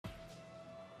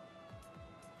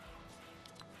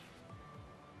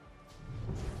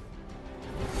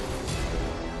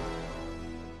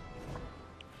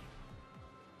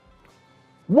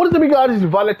What is up, you guys? It's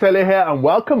Valatelli here, and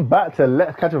welcome back to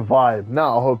Let's Catch a Vibe.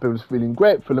 Now, I hope everyone's feeling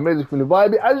great, feeling amazing, feeling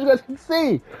vibey. As you guys can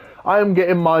see, I am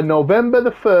getting my November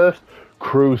the 1st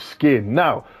crew skin.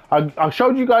 Now, I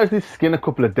showed you guys this skin a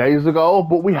couple of days ago,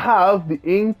 but we have the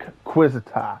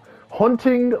Inquisitor,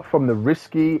 hunting from the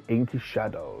risky inky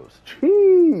shadows.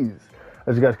 Jeez!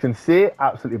 As you guys can see,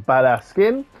 absolutely badass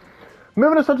skin.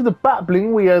 Moving us on to the bat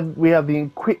bling, we have the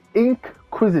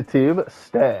Inquisitive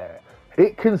Stare.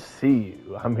 It can see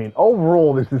you. I mean,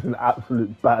 overall, this is an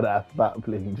absolute badass bat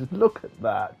bling. Just look at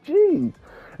that. Jeez.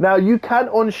 Now, you can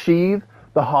unsheath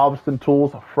the harvesting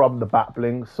tools from the bat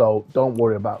bling, so don't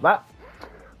worry about that.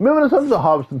 Moving on to the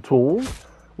harvesting tools,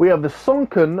 we have the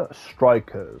Sunken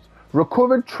Strikers.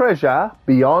 Recovered treasure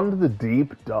beyond the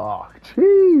deep dark.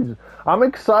 Jeez. I'm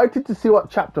excited to see what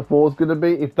Chapter 4 is going to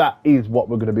be, if that is what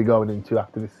we're going to be going into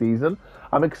after this season.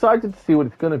 I'm excited to see what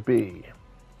it's going to be.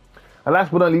 And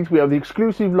last but not least, we have the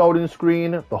exclusive loading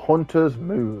screen, The Hunter's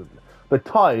Moon. The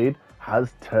tide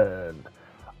has turned.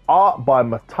 Art by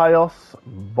Matthias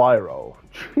Viro.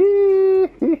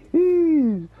 Jeez.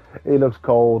 It looks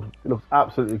cold. It looks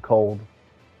absolutely cold.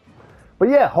 But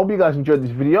yeah, hope you guys enjoyed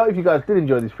this video. If you guys did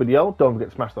enjoy this video, don't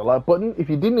forget to smash that like button. If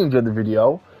you didn't enjoy the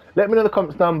video, let me know in the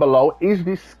comments down below. Is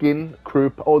this skin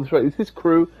crew, is this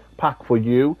crew pack for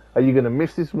you? Are you going to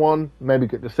miss this one? Maybe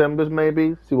get December's,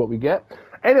 maybe. See what we get.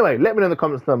 Anyway, let me know in the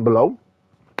comments down below.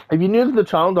 If you're new to the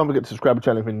channel, don't forget to subscribe to the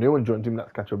channel if you're new and join Team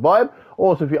Let's Catch a Vibe.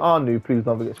 Also, if you are new, please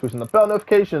don't forget to switch on the bell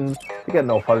notifications to get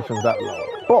notifications that low.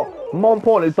 But more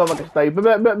importantly, don't forget to stay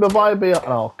vibey,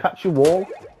 and I'll catch you all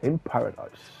in paradise.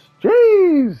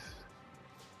 Jeez!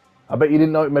 I bet you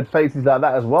didn't know it made faces like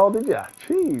that as well, did you?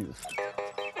 Jeez.